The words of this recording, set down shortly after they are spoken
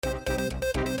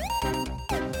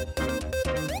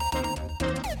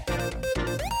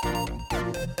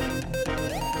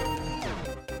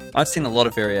I've seen a lot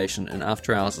of variation in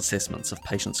after-hours assessments of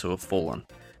patients who have fallen.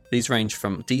 These range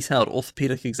from detailed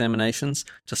orthopaedic examinations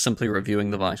to simply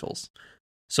reviewing the vitals.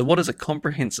 So what is a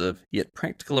comprehensive yet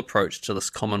practical approach to this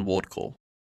common ward call?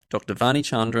 Dr. Vani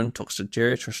Chandran talks to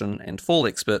geriatrician and fall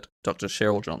expert Dr.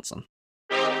 Cheryl Johnson.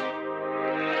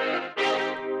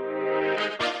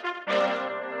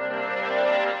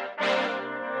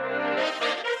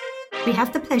 We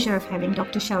have the pleasure of having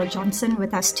Dr. Cheryl Johnson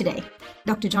with us today.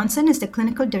 Dr. Johnson is the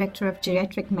Clinical Director of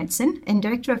Geriatric Medicine and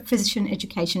Director of Physician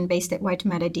Education based at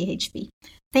Waitemata DHB.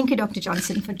 Thank you, Dr.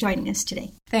 Johnson, for joining us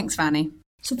today. Thanks, Vani.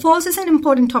 So falls is an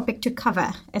important topic to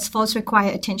cover, as falls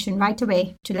require attention right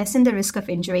away to lessen the risk of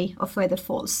injury or further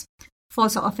falls.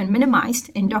 Falls are often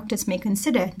minimized, and doctors may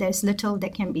consider there's little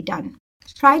that can be done.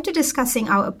 Prior to discussing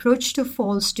our approach to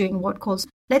falls during ward calls,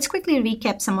 let's quickly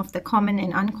recap some of the common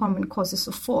and uncommon causes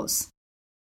of falls.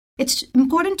 It's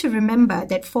important to remember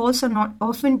that falls are not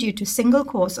often due to single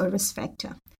cause or risk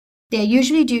factor. They are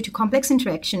usually due to complex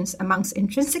interactions amongst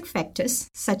intrinsic factors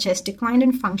such as decline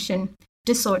in function,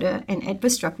 disorder, and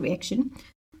adverse drug reaction,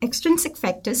 extrinsic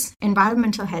factors,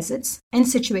 environmental hazards, and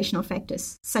situational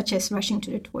factors such as rushing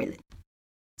to the toilet.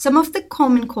 Some of the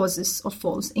common causes of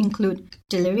falls include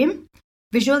delirium,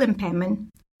 visual impairment,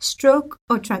 stroke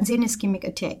or transient ischemic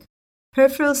attack,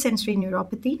 peripheral sensory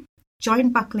neuropathy,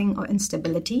 joint buckling or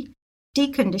instability,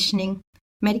 deconditioning,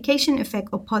 medication effect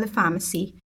or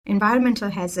polypharmacy,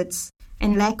 environmental hazards,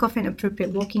 and lack of an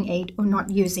appropriate walking aid or not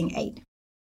using aid.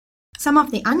 Some of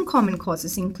the uncommon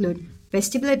causes include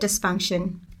vestibular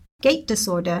dysfunction, gait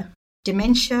disorder,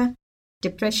 dementia,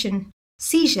 depression,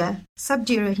 seizure,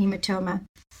 subdural hematoma,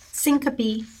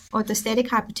 syncope, orthostatic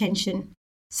hypertension,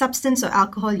 substance or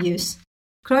alcohol use,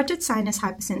 carotid sinus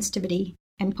hypersensitivity,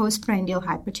 and postprandial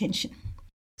hypertension.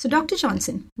 So, Dr.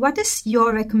 Johnson, what is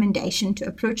your recommendation to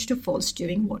approach to falls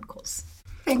during ward calls?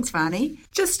 Thanks, Vani.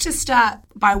 Just to start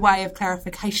by way of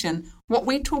clarification, what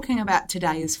we're talking about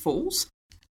today is falls.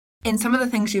 And some of the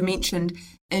things you mentioned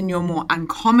in your more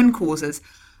uncommon causes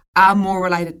are more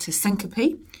related to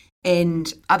syncope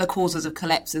and other causes of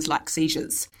collapses like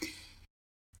seizures.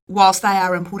 Whilst they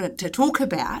are important to talk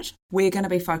about, we're going to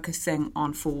be focusing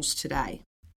on falls today.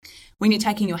 When you're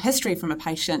taking your history from a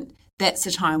patient, that's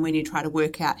the time when you try to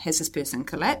work out, has this person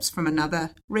collapsed from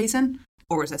another reason,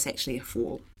 or is this actually a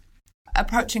fall?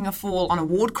 Approaching a fall on a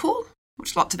ward call,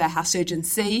 which lots of our house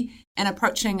surgeons see, and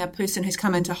approaching a person who's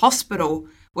come into hospital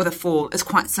with a fall is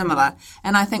quite similar.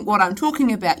 And I think what I'm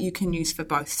talking about you can use for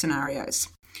both scenarios.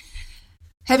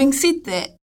 Having said that,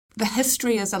 the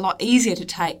history is a lot easier to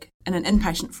take in an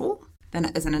inpatient fall than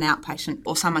it is in an outpatient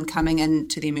or someone coming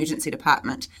into the emergency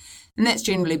department. And that's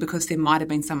generally because there might have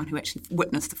been someone who actually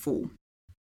witnessed the fall.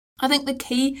 I think the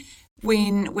key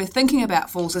when we're thinking about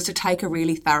falls is to take a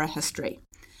really thorough history.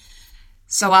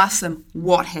 So ask them,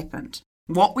 what happened?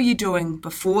 What were you doing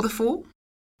before the fall?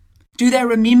 Do they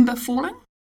remember falling?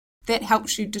 That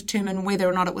helps you determine whether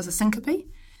or not it was a syncope.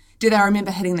 Do they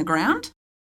remember hitting the ground?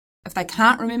 If they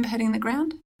can't remember hitting the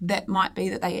ground, that might be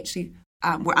that they actually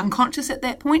were unconscious at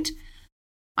that point.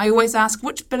 I always ask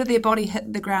which bit of their body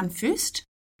hit the ground first,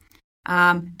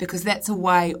 because that's a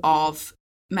way of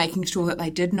making sure that they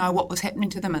did know what was happening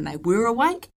to them and they were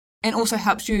awake, and also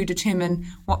helps you determine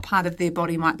what part of their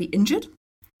body might be injured.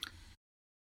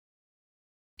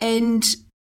 And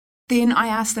then I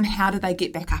ask them, how do they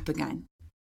get back up again?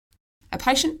 A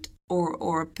patient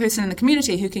or a person in the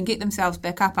community who can get themselves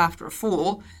back up after a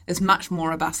fall is much more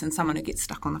robust than someone who gets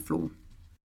stuck on the floor.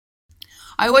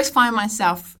 I always find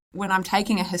myself, when I'm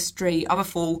taking a history of a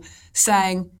fall,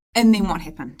 saying, and then what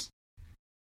happened?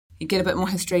 You get a bit more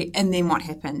history, and then what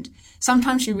happened?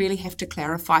 Sometimes you really have to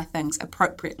clarify things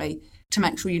appropriately to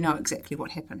make sure you know exactly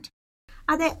what happened.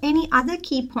 Are there any other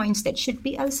key points that should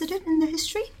be elicited in the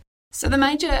history? So the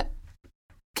major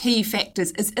key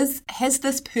factors is has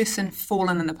this person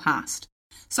fallen in the past?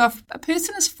 So if a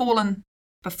person has fallen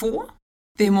before,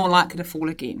 they're more likely to fall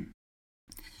again.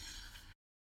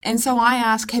 And so I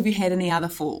ask, have you had any other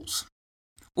falls?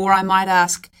 Or I might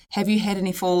ask, have you had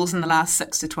any falls in the last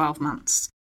 6 to 12 months?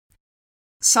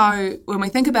 So when we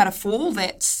think about a fall,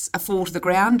 that's a fall to the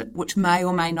ground, which may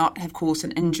or may not have caused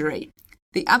an injury.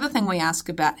 The other thing we ask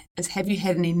about is, have you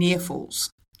had any near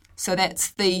falls? So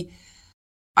that's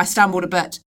I stumbled a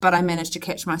bit, but I managed to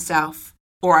catch myself,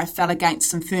 or I fell against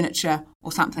some furniture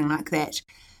or something like that.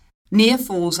 Near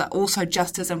falls are also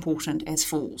just as important as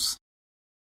falls.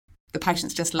 The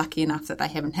patient's just lucky enough that they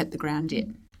haven't hit the ground yet.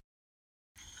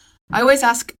 I always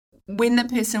ask, when the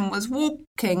person was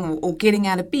walking or getting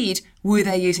out of bed, were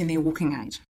they using their walking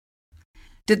aid?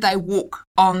 Did they walk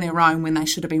on their own when they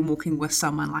should have been walking with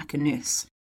someone like a nurse?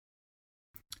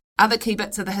 Other key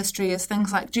bits of the history is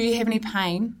things like, do you have any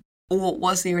pain or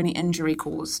was there any injury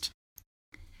caused?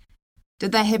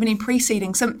 Did they have any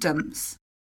preceding symptoms?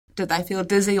 Did they feel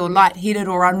dizzy or lightheaded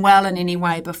or unwell in any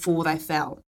way before they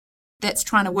fell? That's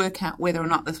trying to work out whether or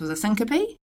not this was a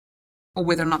syncope or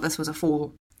whether or not this was a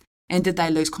fall. And did they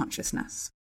lose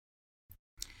consciousness?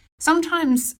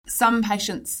 Sometimes some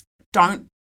patients don't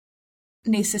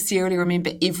necessarily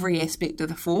remember every aspect of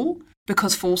the fall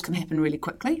because falls can happen really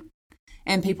quickly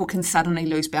and people can suddenly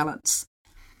lose balance.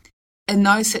 In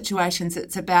those situations,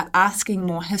 it's about asking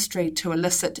more history to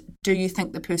elicit, do you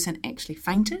think the person actually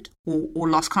fainted or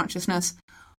lost consciousness,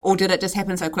 or did it just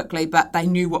happen so quickly but they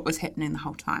knew what was happening the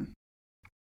whole time?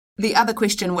 The other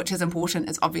question, which is important,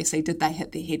 is obviously, did they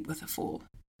hit their head with a fall?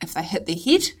 If they hit their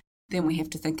head, then we have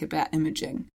to think about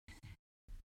imaging.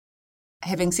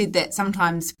 Having said that,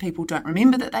 sometimes people don't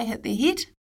remember that they hit their head,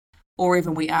 or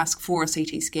even we ask for a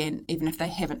CT scan even if they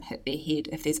haven't hit their head,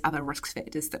 if there's other risk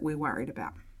factors that we're worried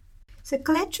about. So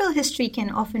collateral history can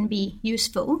often be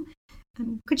useful.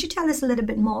 Could you tell us a little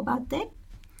bit more about that?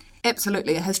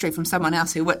 Absolutely. A history from someone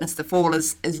else who witnessed the fall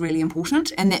is really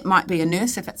important, and that might be a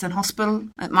nurse if it's in hospital,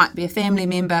 it might be a family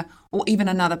member, or even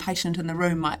another patient in the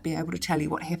room might be able to tell you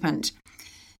what happened.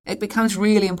 It becomes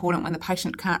really important when the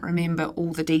patient can't remember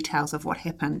all the details of what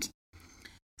happened.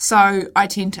 So I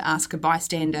tend to ask a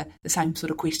bystander the same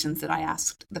sort of questions that I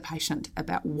asked the patient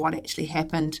about what actually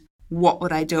happened, what were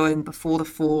they doing before the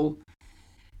fall,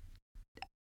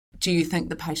 do you think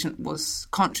the patient was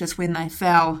conscious when they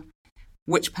fell,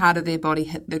 which part of their body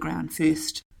hit the ground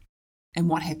first, and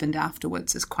what happened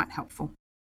afterwards is quite helpful.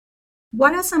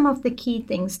 What are some of the key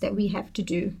things that we have to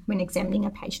do when examining a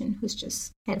patient who's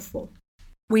just had a fall?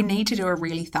 We need to do a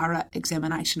really thorough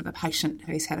examination of a patient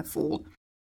who's had a fall,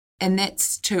 and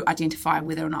that's to identify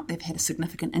whether or not they've had a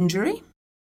significant injury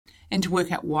and to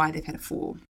work out why they've had a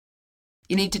fall.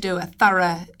 You need to do a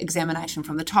thorough examination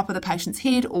from the top of the patient's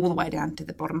head all the way down to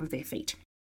the bottom of their feet.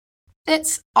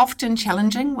 That's often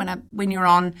challenging when you're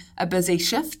on a busy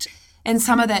shift, and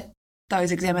some of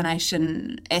those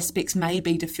examination aspects may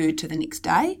be deferred to the next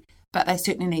day, but they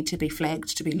certainly need to be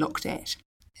flagged to be looked at.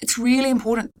 It's really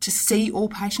important to see all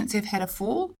patients who've had a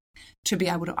fall, to be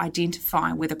able to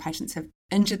identify whether patients have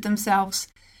injured themselves,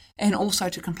 and also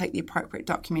to complete the appropriate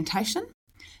documentation,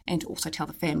 and to also tell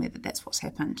the family that that's what's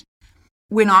happened.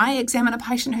 When I examine a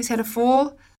patient who's had a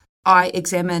fall, I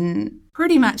examine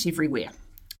pretty much everywhere.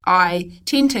 I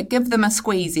tend to give them a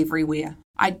squeeze everywhere.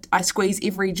 I squeeze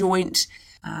every joint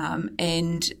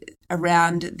and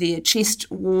around their chest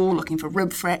wall, looking for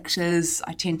rib fractures.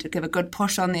 I tend to give a good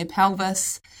push on their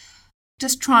pelvis,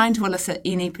 just trying to elicit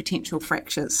any potential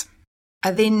fractures.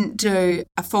 I then do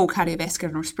a full cardiovascular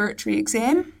and respiratory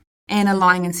exam and a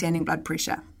lying and standing blood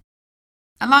pressure.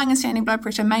 A lying and standing blood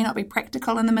pressure may not be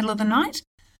practical in the middle of the night,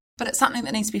 but it's something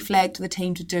that needs to be flagged to the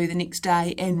team to do the next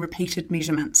day and repeated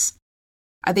measurements.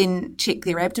 I then check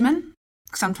their abdomen.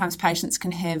 Sometimes patients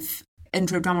can have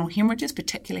intra-abdominal hemorrhages,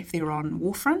 particularly if they're on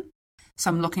warfarin. So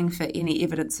I'm looking for any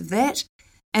evidence of that.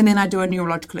 And then I do a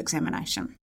neurological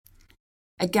examination.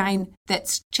 Again,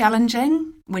 that's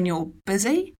challenging when you're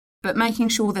busy, but making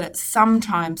sure that at some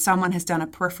time someone has done a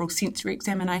peripheral sensory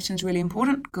examination is really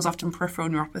important, because often peripheral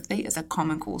neuropathy is a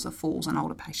common cause of falls in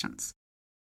older patients.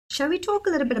 Shall we talk a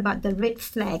little bit about the red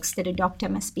flags that a doctor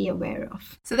must be aware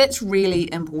of? So that's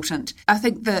really important. I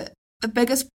think the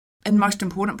biggest and most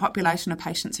important population of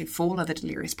patients who fall are the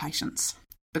delirious patients,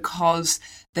 because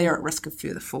they are at risk of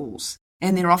further falls.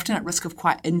 And they're often at risk of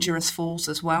quite injurious falls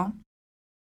as well.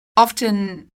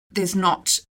 Often there's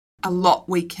not a lot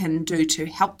we can do to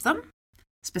help them,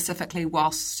 specifically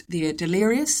whilst they're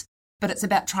delirious, but it's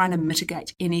about trying to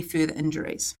mitigate any further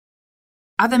injuries.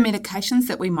 Other medications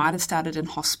that we might have started in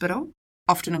hospital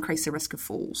often increase the risk of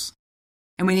falls.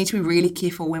 And we need to be really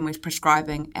careful when we're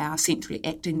prescribing our centrally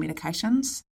acting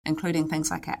medications, including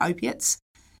things like our opiates,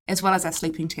 as well as our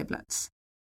sleeping tablets.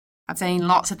 I've seen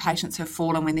lots of patients who have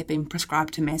fallen when they've been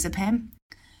prescribed temazepam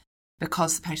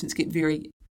because the patients get very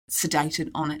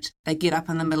sedated on it. They get up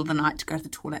in the middle of the night to go to the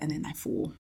toilet and then they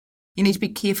fall. You need to be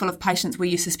careful of patients where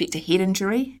you suspect a head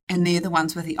injury, and they're the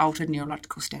ones with the altered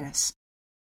neurological status.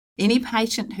 Any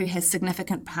patient who has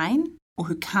significant pain or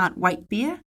who can't weight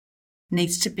bear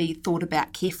needs to be thought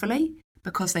about carefully,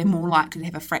 because they're more likely to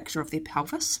have a fracture of their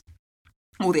pelvis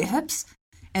or their hips,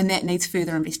 and that needs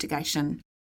further investigation.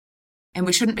 And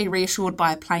we shouldn't be reassured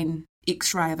by a plain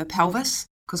X-ray of a pelvis,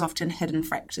 because often hidden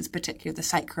fractures, particularly the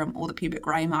sacrum or the pubic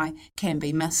rami, can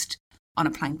be missed on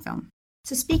a plain film.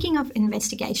 So speaking of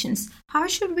investigations, how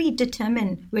should we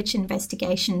determine which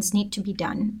investigations need to be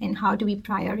done and how do we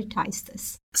prioritize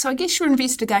this? So I guess your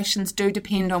investigations do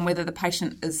depend on whether the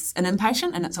patient is an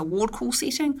inpatient and it's a ward call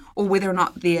setting or whether or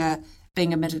not they're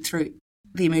being admitted through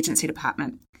the emergency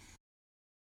department.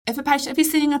 If you're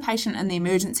seeing a patient in the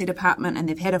emergency department and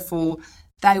they've had a fall,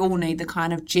 they all need the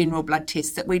kind of general blood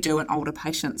tests that we do in older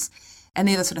patients. And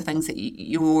they're the sort of things that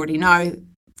you already know: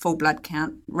 full blood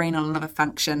count, renal and liver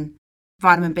function,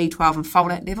 vitamin B12 and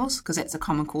folate levels, because that's a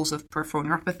common cause of peripheral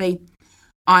neuropathy,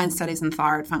 iron studies and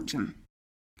thyroid function.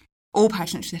 All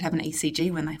patients should have an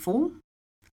ECG when they fall.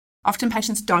 Often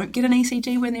patients don't get an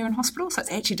ECG when they're in hospital, so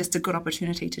it's actually just a good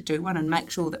opportunity to do one and make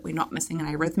sure that we're not missing an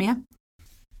arrhythmia.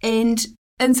 And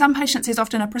in some patients, there's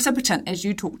often a precipitant, as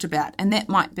you talked about, and that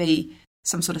might be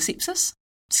some sort of sepsis.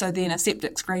 So then a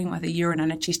septic screen with a urine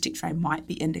and a chest x-ray might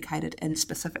be indicated in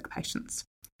specific patients.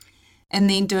 And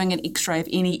then doing an x-ray of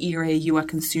any area you are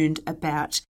concerned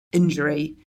about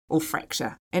injury or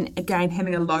fracture. And again,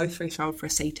 having a low threshold for a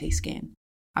CT scan.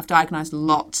 I've diagnosed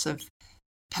lots of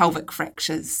pelvic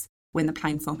fractures when the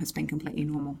plain film has been completely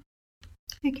normal.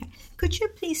 Okay. Could you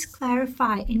please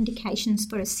clarify indications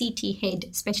for a CT head,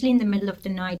 especially in the middle of the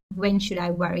night? When should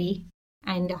I worry?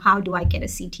 And how do I get a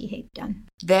CT head done?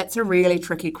 That's a really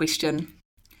tricky question.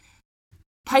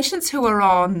 Patients who are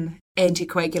on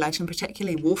anticoagulation,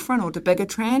 particularly warfarin or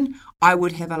dabigatran, I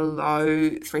would have a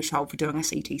low threshold for doing a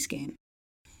CT scan.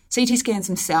 CT scans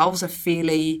themselves are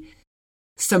fairly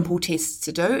simple tests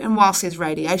to do, and whilst there's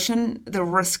radiation, the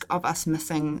risk of us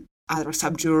missing either a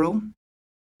subdural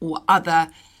or other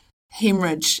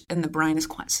hemorrhage in the brain is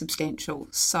quite substantial.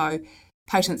 So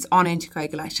patients on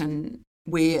anticoagulation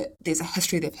where there's a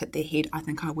history they've hit their head, I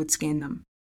think I would scan them.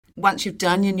 Once you've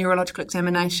done your neurological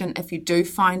examination, if you do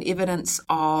find evidence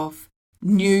of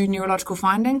new neurological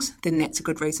findings, then that's a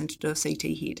good reason to do a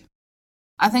CT head.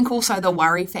 I think also the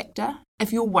worry factor.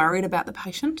 If you're worried about the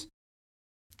patient,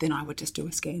 then I would just do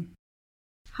a scan.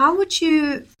 How would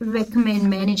you recommend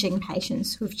managing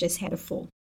patients who've just had a fall?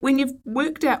 When you've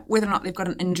worked out whether or not they've got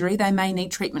an injury, they may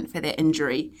need treatment for that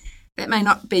injury. That may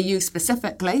not be you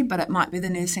specifically, but it might be the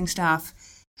nursing staff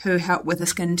who help with the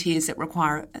skin tears that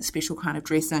require a special kind of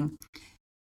dressing.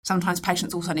 Sometimes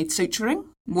patients also need suturing,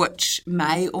 which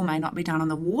may or may not be done on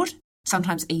the ward.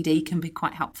 Sometimes ED can be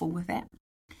quite helpful with that.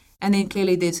 And then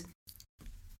clearly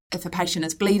if a patient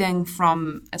is bleeding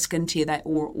from a skin tear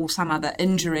or some other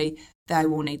injury, they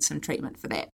will need some treatment for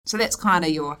that. So that's kind of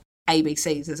your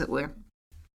ABCs, as it were.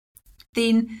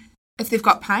 Then if they've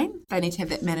got pain, they need to have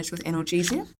that managed with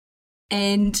analgesia.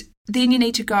 And then you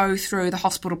need to go through the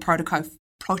hospital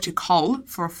protocol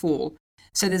for a fall.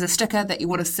 So there's a sticker that you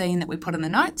would have seen that we put in the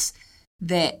notes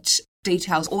that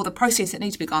details all the process that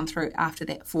needs to be gone through after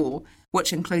that fall,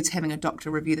 which includes having a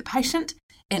doctor review the patient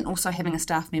and also having a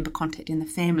staff member contacting the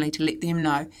family to let them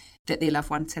know that their loved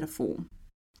one's had a fall.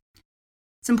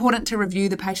 It's important to review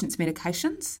the patient's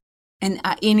medications and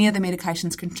are any of the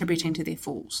medications contributing to their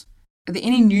falls. Are there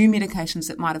any new medications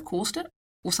that might have caused it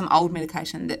or some old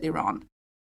medication that they're on?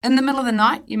 In the middle of the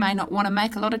night, you may not want to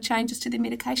make a lot of changes to their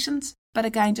medications, but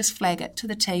again, just flag it to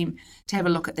the team to have a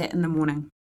look at that in the morning.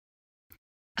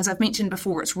 As I've mentioned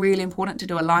before, it's really important to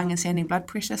do a lying and standing blood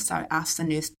pressure, so ask the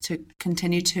nurse to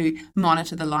continue to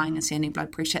monitor the lying and standing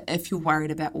blood pressure if you're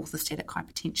worried about orthostatic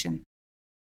hypertension.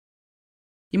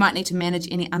 You might need to manage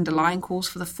any underlying cause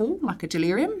for the fall, like a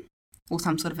delirium or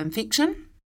some sort of infection.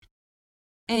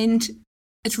 And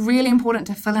it's really important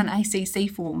to fill in ACC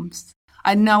forms.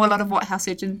 I know a lot of what house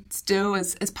surgeons do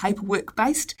is paperwork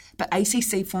based, but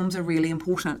ACC forms are really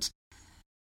important,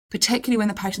 particularly when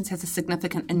the patient has a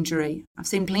significant injury. I've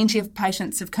seen plenty of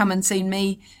patients who've come and seen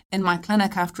me in my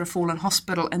clinic after a fall in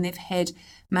hospital and they've had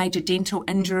major dental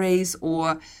injuries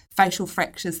or facial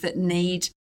fractures that need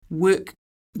work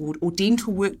or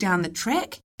dental work down the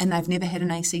track, and they've never had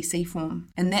an ACC form.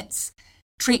 And that's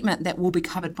treatment that will be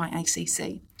covered by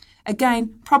ACC.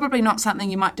 Again, probably not something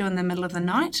you might do in the middle of the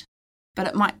night,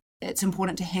 but it's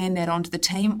important to hand that on to the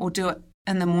team or do it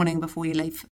in the morning before you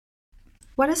leave.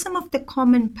 What are some of the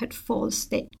common pitfalls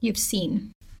that you've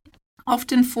seen?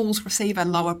 Often falls receive a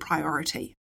lower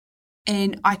priority.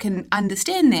 And I can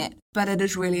understand that, but it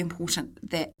is really important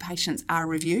that patients are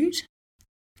reviewed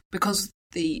because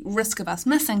the risk of us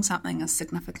missing something is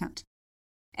significant,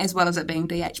 as well as it being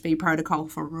DHB protocol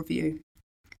for review.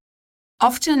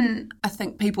 Often, I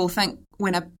think people think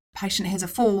when a patient has a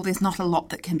fall, there's not a lot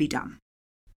that can be done.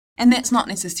 And that's not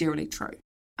necessarily true.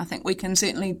 I think we can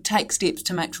certainly take steps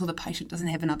to make sure the patient doesn't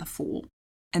have another fall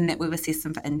and that we've assessed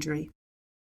them for injury.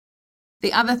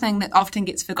 The other thing that often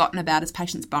gets forgotten about is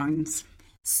patients' bones.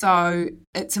 So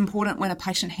it's important when a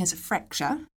patient has a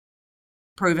fracture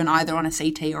proven either on a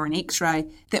CT or an X-ray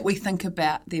that we think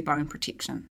about their bone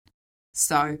protection.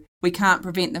 So we can't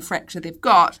prevent the fracture they've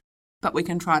got, but we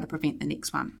can try to prevent the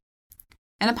next one.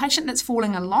 And a patient that's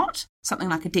falling a lot, something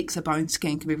like a DEXA bone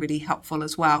scan can be really helpful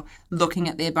as well, looking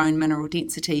at their bone mineral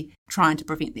density, trying to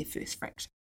prevent their first fracture.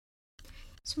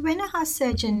 So when a heart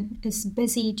surgeon is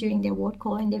busy during their ward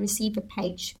call and they receive a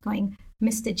page going,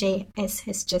 Mr. J.S.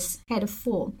 has just had a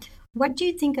fall, what do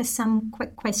you think are some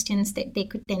quick questions that they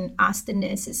could then ask the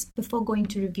nurses before going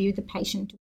to review the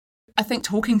patient? I think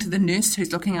talking to the nurse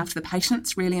who's looking after the patient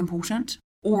is really important,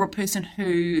 or a person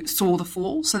who saw the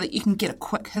fall, so that you can get a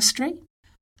quick history.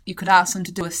 You could ask them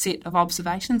to do a set of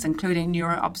observations, including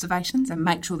neuro observations, and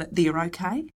make sure that they're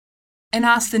okay. And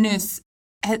ask the nurse,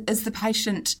 is the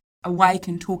patient awake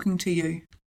and talking to you?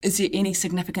 Is there any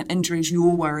significant injuries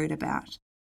you're worried about?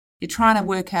 You're trying to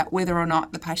work out whether or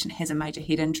not the patient has a major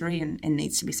head injury and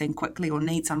needs to be seen quickly, or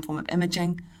needs some form of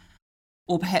imaging,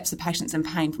 or perhaps the patient's in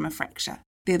pain from a fracture.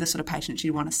 They're the sort of patients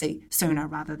you want to see sooner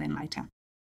rather than later.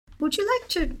 Would you like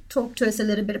to talk to us a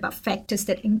little bit about factors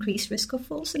that increase risk of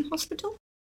falls in hospital?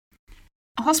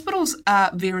 Hospitals are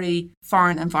very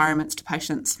foreign environments to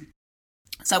patients.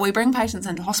 So we bring patients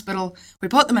into hospital, we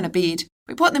put them in a bed,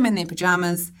 we put them in their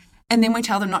pyjamas, and then we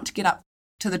tell them not to get up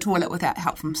to the toilet without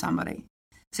help from somebody.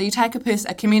 So you take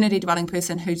a community dwelling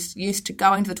person who's used to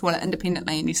going to the toilet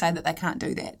independently, and you say that they can't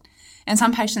do that. And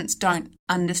some patients don't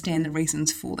understand the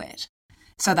reasons for that.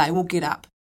 So they will get up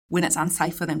when it's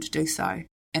unsafe for them to do so,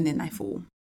 and then they fall.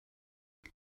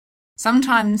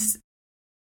 Sometimes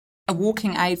a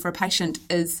walking aid for a patient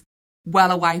is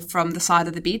well away from the side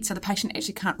of the bed, so the patient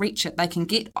actually can't reach it. They can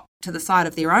get to the side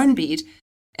of their own bed,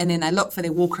 and then they look for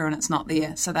their walker and it's not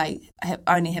there, so they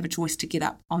only have a choice to get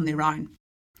up on their own.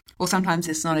 Or sometimes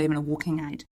it's not even a walking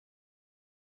aid.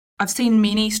 I've seen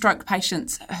many stroke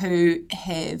patients who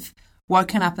have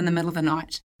woken up in the middle of the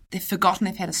night. They've forgotten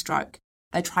they've had a stroke.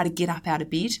 They try to get up out of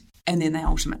bed, and then they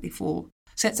ultimately fall.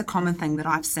 So that's a common thing that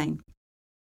I've seen.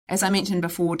 As I mentioned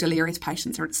before, delirious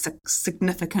patients are at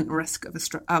significant risk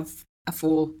of a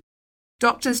fall.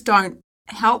 Doctors don't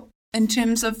help in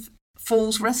terms of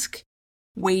falls risk.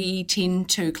 We tend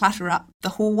to clutter up the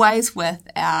hallways with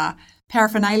our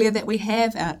paraphernalia that we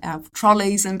have, our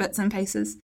trolleys and bits and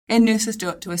pieces, and nurses do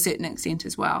it to a certain extent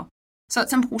as well. So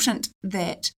it's important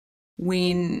that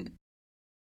when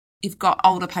you've got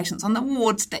older patients on the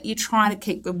wards, that you try to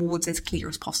keep the wards as clear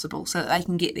as possible so that they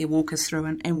can get their walkers through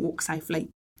and walk safely.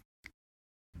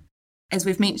 As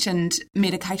we've mentioned,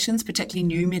 medications, particularly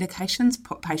new medications,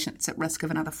 put patients at risk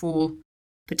of another fall,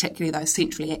 particularly those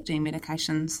centrally acting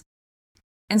medications.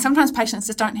 And sometimes patients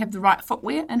just don't have the right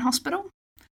footwear in hospital.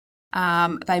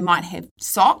 They might have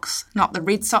socks, not the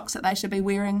red socks that they should be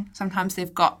wearing. Sometimes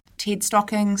they've got TED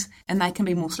stockings, and they can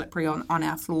be more slippery on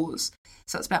our floors.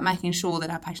 So it's about making sure that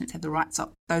our patients have the right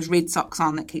those red socks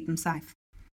on that keep them safe.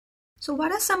 So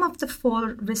what are some of the fall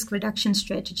risk reduction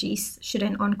strategies should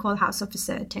an on-call house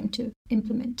officer attempt to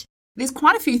implement? There's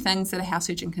quite a few things that a house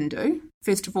surgeon can do.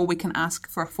 First of all, we can ask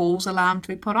for a falls alarm to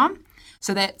be put on.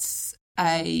 So that's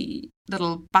a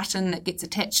little button that gets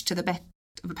attached to the back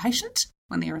of a patient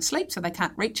when they're asleep, so they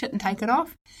can't reach it and take it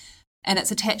off. And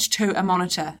it's attached to a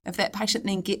monitor. If that patient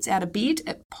then gets out of bed,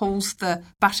 it pulls the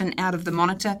button out of the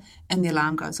monitor and the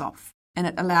alarm goes off. And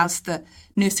it allows the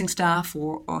nursing staff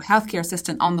or healthcare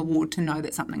assistant on the ward to know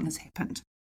that something has happened.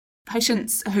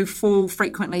 Patients who fall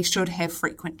frequently should have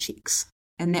frequent checks,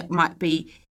 and that might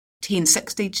be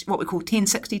 10-60, what we call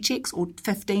 10-60 checks or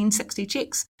 15-60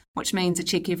 checks, which means a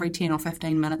check every 10 or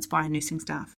 15 minutes by a nursing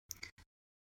staff.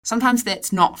 Sometimes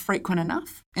that's not frequent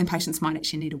enough, and patients might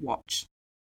actually need a watch.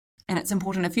 And it's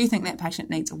important, if you think that patient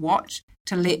needs a watch,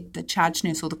 to let the charge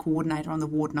nurse or the coordinator on the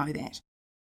ward know that.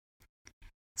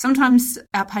 Sometimes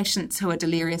our patients who are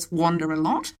delirious wander a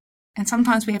lot, and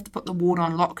sometimes we have to put the ward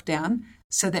on lockdown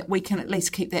so that we can at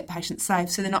least keep that patient safe,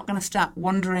 so they're not going to start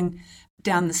wandering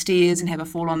down the stairs and have a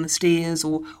fall on the stairs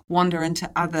or wander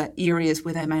into other areas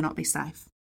where they may not be safe.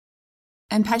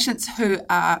 And patients who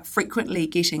are frequently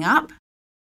getting up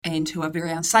and who are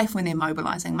very unsafe when they're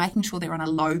mobilising, making sure they're on a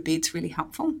low bed is really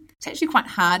helpful. It's actually quite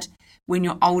hard when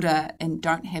you're older and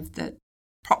don't have the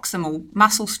proximal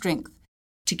muscle strength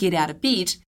to get out of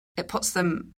bed. It puts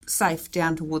them safe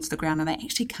down towards the ground and they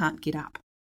actually can't get up.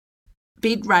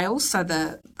 Bed rails, so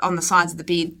on the sides of the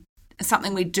bed, is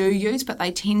something we do use, but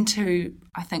they tend to,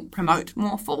 I think, promote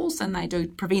more falls than they do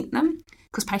prevent them,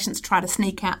 because patients try to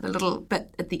sneak out the little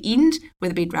bit at the end where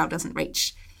the bed rail doesn't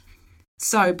reach.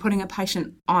 So putting a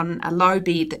patient on a low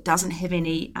bed that doesn't have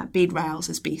any bed rails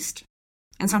is best.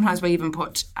 And sometimes we even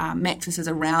put mattresses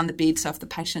around the bed, so if the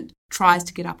patient tries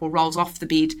to get up or rolls off the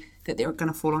bed, that they're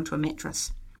going to fall onto a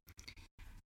mattress.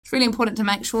 It's really important to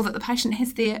make sure that the patient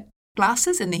has their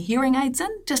glasses and their hearing aids in,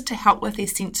 just to help with their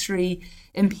sensory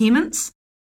impairments.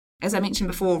 As I mentioned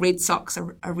before, red socks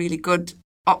are a really good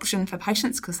option for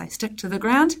patients because they stick to the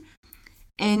ground.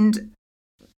 And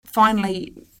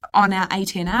finally, on our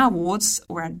ATNR wards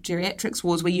or our geriatrics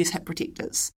wards, we use hip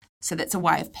protectors. So that's a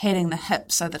way of padding the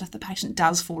hip so that if the patient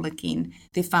does fall again,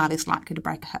 they're far less likely to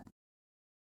break a hip.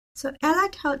 So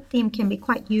allied health team can be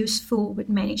quite useful with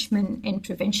management and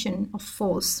prevention of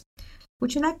falls.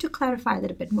 Would you like to clarify a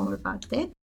little bit more about that?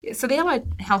 Yeah, so the allied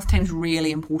health team is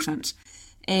really important.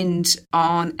 And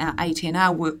on our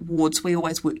ATNR wards, we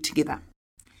always work together.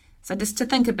 So just to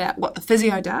think about what the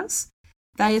physio does,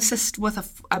 they assist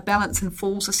with a balance and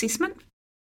falls assessment,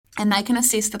 and they can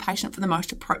assess the patient for the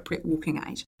most appropriate walking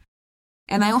aid.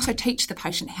 And they also teach the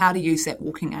patient how to use that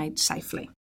walking aid safely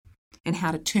and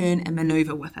how to turn and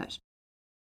manoeuvre with it.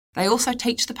 They also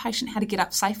teach the patient how to get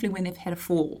up safely when they've had a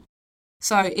fall.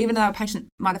 So even though a patient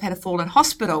might have had a fall in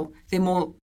hospital, they're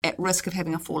more at risk of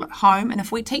having a fall at home. And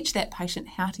if we teach that patient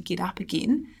how to get up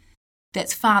again,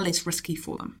 that's far less risky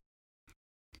for them.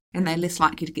 And they're less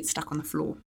likely to get stuck on the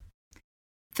floor.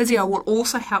 Physio will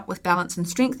also help with balance and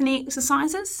strengthening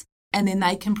exercises, and then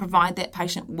they can provide that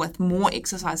patient with more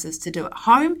exercises to do at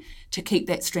home to keep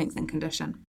that strength and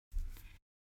condition.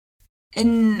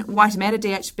 In Waitemata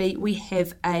DHB, we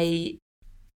have a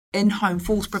in-home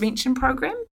falls prevention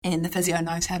program, and the physio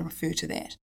knows how to refer to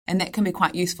that. And that can be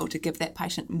quite useful to give that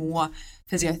patient more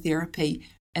physiotherapy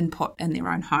input in their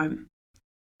own home.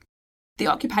 The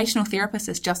occupational therapist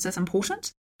is just as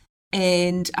important,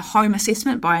 and a home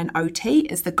assessment by an OT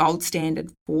is the gold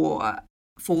standard for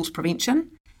falls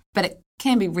prevention, but it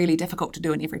can be really difficult to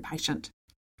do in every patient.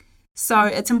 So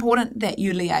it's important that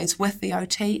you liaise with the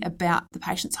OT about the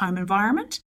patient's home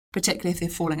environment, particularly if they're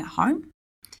falling at home.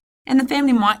 And the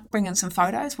family might bring in some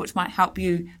photos which might help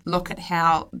you look at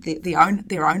how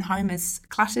their own home is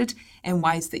cluttered and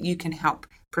ways that you can help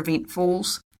prevent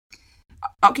falls.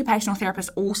 Occupational therapists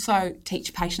also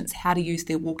teach patients how to use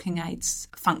their walking aids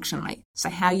functionally. So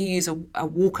how you use a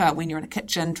walker when you're in a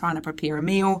kitchen trying to prepare a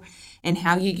meal, and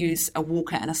how you use a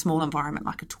walker in a small environment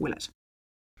like a toilet.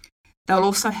 They'll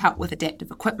also help with adaptive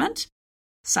equipment,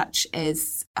 such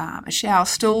as a shower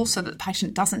stool so that the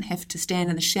patient doesn't have to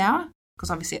stand in the shower, because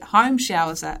obviously at home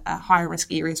showers are high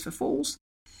risk areas for falls.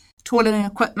 Toileting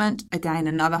equipment, again,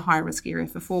 another high risk area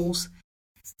for falls.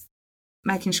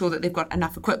 Making sure that they've got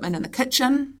enough equipment in the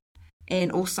kitchen,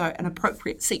 and also an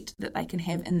appropriate seat that they can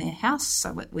have in their house,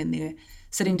 so that when they're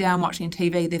sitting down watching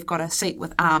TV, they've got a seat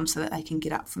with arms so that they can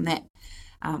get up from that,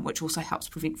 which also helps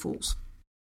prevent falls.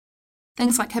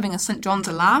 Things like having a St. John's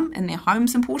alarm in their home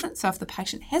is important, so if the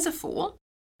patient has a fall,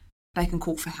 they can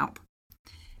call for help.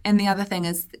 And the other thing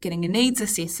is getting a needs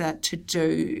assessor to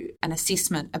do an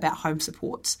assessment about home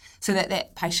supports so that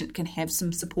that patient can have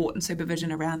some support and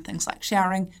supervision around things like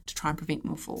showering to try and prevent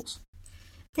more falls.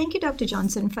 Thank you, Dr.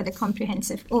 Johnson, for the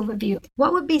comprehensive overview.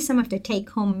 What would be some of the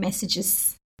take-home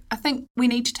messages? I think we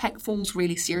need to take falls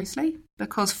really seriously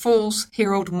because falls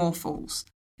herald more falls.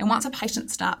 And once a patient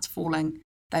starts falling,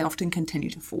 they often continue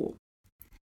to fall.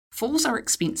 Falls are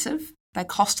expensive. They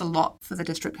cost a lot for the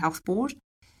District Health Board.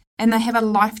 And they have a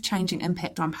life-changing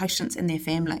impact on patients and their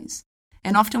families.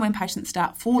 And often when patients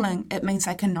start falling, it means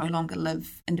they can no longer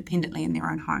live independently in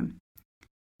their own home.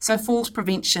 So falls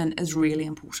prevention is really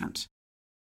important.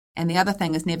 And the other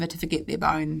thing is never to forget their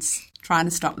bones, trying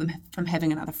to stop them from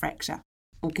having another fracture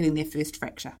or getting their first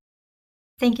fracture.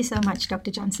 Thank you so much,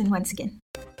 Dr. Johnson, once again.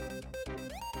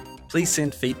 Please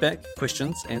send feedback,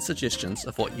 questions and suggestions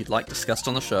of what you'd like discussed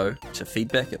on the show to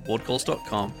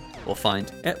feedback@wardcalls.com or find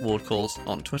 @wardcalls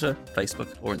on Twitter,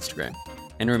 Facebook or Instagram.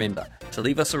 And remember to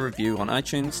leave us a review on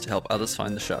iTunes to help others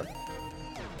find the show.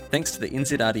 Thanks to the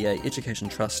NZRDA Education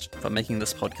Trust for making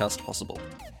this podcast possible.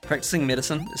 Practicing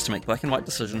medicine is to make black and white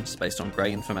decisions based on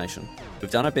grey information.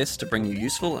 We've done our best to bring you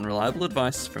useful and reliable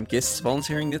advice from guests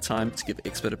volunteering their time to give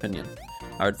expert opinion.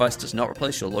 Our advice does not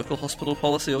replace your local hospital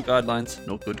policy or guidelines,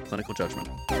 nor good clinical judgment.